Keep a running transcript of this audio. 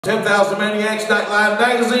10,000 Maniacs Nightline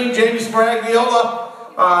Magazine, Jamie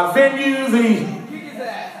Spragliola, venue, the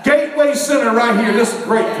Gateway Center right here. This is a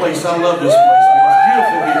great place. I love this place. It's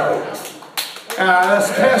beautiful here.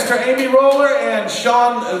 That's Pastor Amy Roller and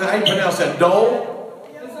Sean, how do you pronounce that, Dole?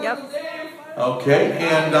 Yep. Okay,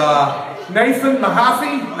 and Nathan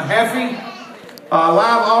Mahaffey,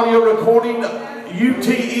 live audio recording,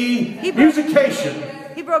 UTE, Musication.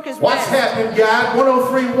 He broke his What's happening, guys?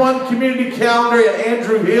 1031 Community Calendar at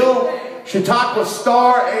Andrew Hill, Chautauqua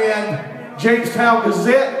Star, and Jamestown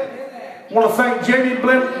Gazette. I want to thank Jamie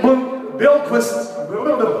Bilquist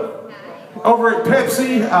over at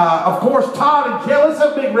Pepsi. Of course, Todd and Kelly. Let's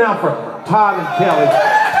have a big round for Todd and Kelly.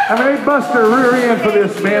 I mean, they bust their rear end for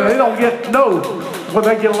this, man. They don't get well,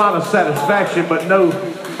 they get a lot of satisfaction, but no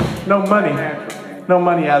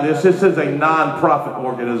money out of this. This is a non-profit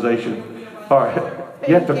organization. All right.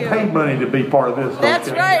 You have to pay money to be part of this. That's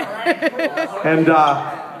right. And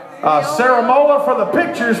Sarah Mola for the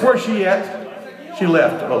pictures. Where's she at? She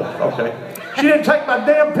left. Oh, okay. She didn't take my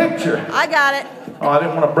damn picture. I got it. Oh, I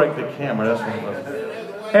didn't want to break the camera. That's what it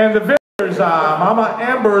was. And the visitors, Mama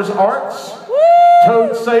Amber's Arts, Woo!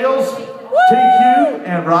 Toad Sales, Woo! TQ,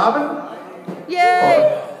 and Robin.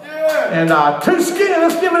 Yay! And Too Skinny.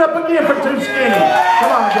 Let's give it up again for Too Skinny.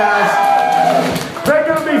 Come on, guys. They're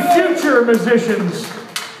going to be future musicians.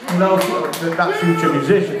 No, they're not future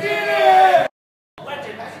musicians.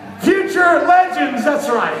 Future legends. That's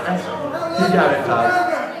right. You got it, Todd.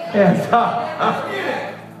 And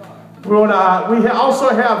we also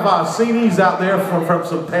have CDs out there from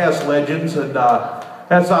some past legends, and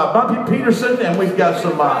that's Bumpy Peterson, and we've got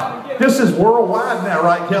some. This is worldwide now,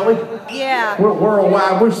 right, Kelly? Yeah. We're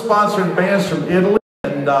worldwide. We're sponsoring bands from Italy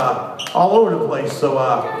and all over the place. So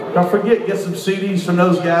don't forget, get some CDs from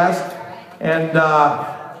those guys. And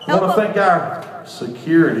I want to thank our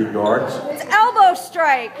security guards. It's Elbow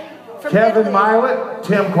Strike. Kevin Milet,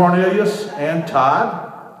 Tim Cornelius, and Todd.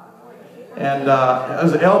 And it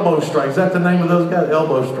was Elbow Strike. Is that the name of those guys?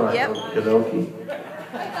 Elbow Strike. Yep. Okey-dokey.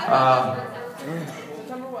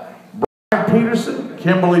 Brian Peterson,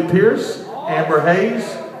 Kimberly Pierce, Amber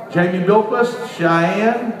Hayes, Jamie Bilquist,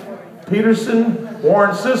 Cheyenne Peterson,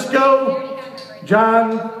 Warren Cisco,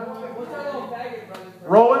 John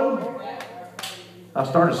Rowan. I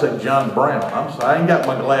started to say John Brown. I'm sorry. I ain't got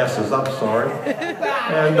my glasses. I'm sorry.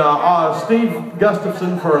 And Steve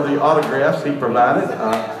Gustafson for the autographs he provided.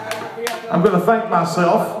 I'm going to thank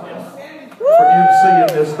myself for emceeing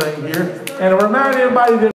this thing here. And to remind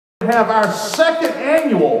everybody that we have our second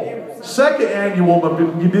annual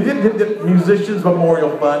Musicians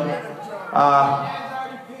Memorial Fund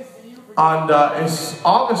on it's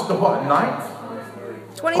August the what, 9th?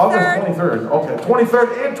 23rd. August 23rd. Okay, 23rd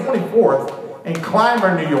and 24th in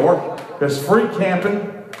Clymer, New York. There's free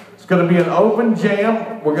camping. It's going to be an open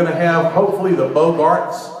jam. We're going to have hopefully the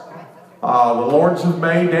Bogarts, the Lords of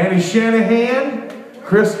May, Danny Shanahan,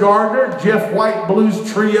 Chris Gardner, Jeff White Blues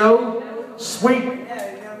Trio,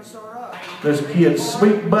 there's kids,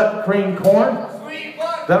 Sweet Butt Cream Corn.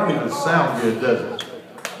 That don't even sound good, does it?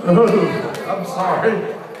 Ooh, I'm sorry.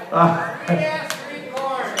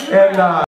 And